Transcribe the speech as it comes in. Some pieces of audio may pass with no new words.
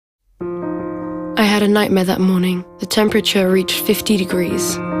had a nightmare that morning. The temperature reached 50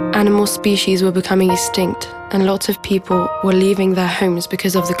 degrees. Animal species were becoming extinct, and lots of people were leaving their homes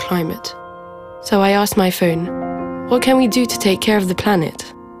because of the climate. So I asked my phone, what can we do to take care of the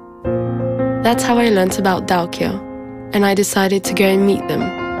planet? That's how I learnt about Dalkia, and I decided to go and meet them.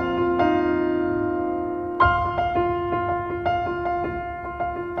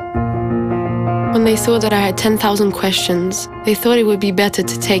 When they saw that I had 10,000 questions, they thought it would be better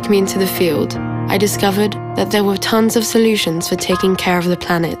to take me into the field. I discovered that there were tons of solutions for taking care of the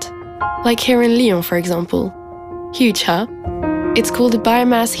planet. Like here in Lyon, for example. Huge, huh? It's called a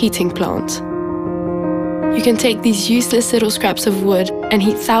biomass heating plant. You can take these useless little scraps of wood and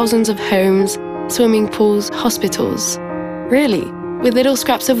heat thousands of homes, swimming pools, hospitals. Really, with little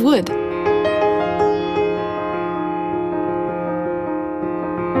scraps of wood.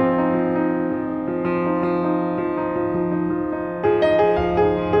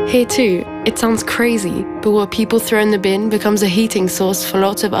 Here too, it sounds crazy, but what people throw in the bin becomes a heating source for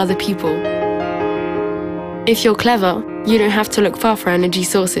lots of other people. If you're clever, you don't have to look far for energy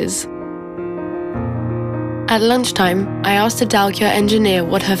sources. At lunchtime, I asked a Dalkia engineer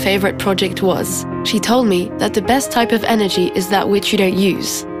what her favorite project was. She told me that the best type of energy is that which you don't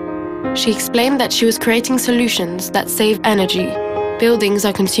use. She explained that she was creating solutions that save energy. Buildings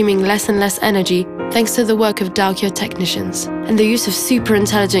are consuming less and less energy thanks to the work of Dalkia technicians and the use of super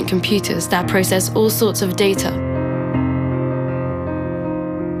intelligent computers that process all sorts of data.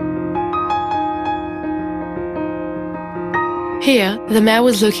 Here, the mayor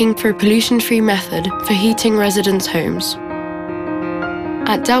was looking for a pollution-free method for heating residents' homes.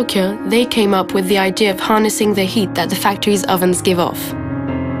 At Dalkia, they came up with the idea of harnessing the heat that the factory's ovens give off.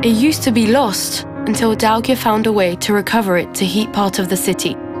 It used to be lost until Dalkia found a way to recover it to heat part of the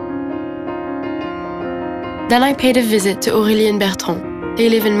city. Then I paid a visit to Aurélie and Bertrand. They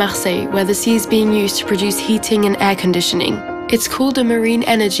live in Marseille, where the sea is being used to produce heating and air conditioning. It's called a marine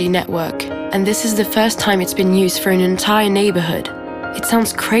energy network, and this is the first time it's been used for an entire neighborhood. It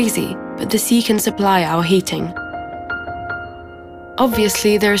sounds crazy, but the sea can supply our heating.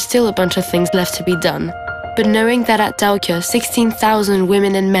 Obviously, there are still a bunch of things left to be done, but knowing that at Dalkia 16,000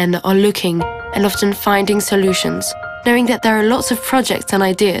 women and men are looking and often finding solutions, knowing that there are lots of projects and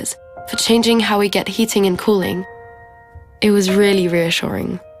ideas for changing how we get heating and cooling, it was really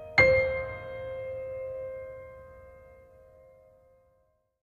reassuring.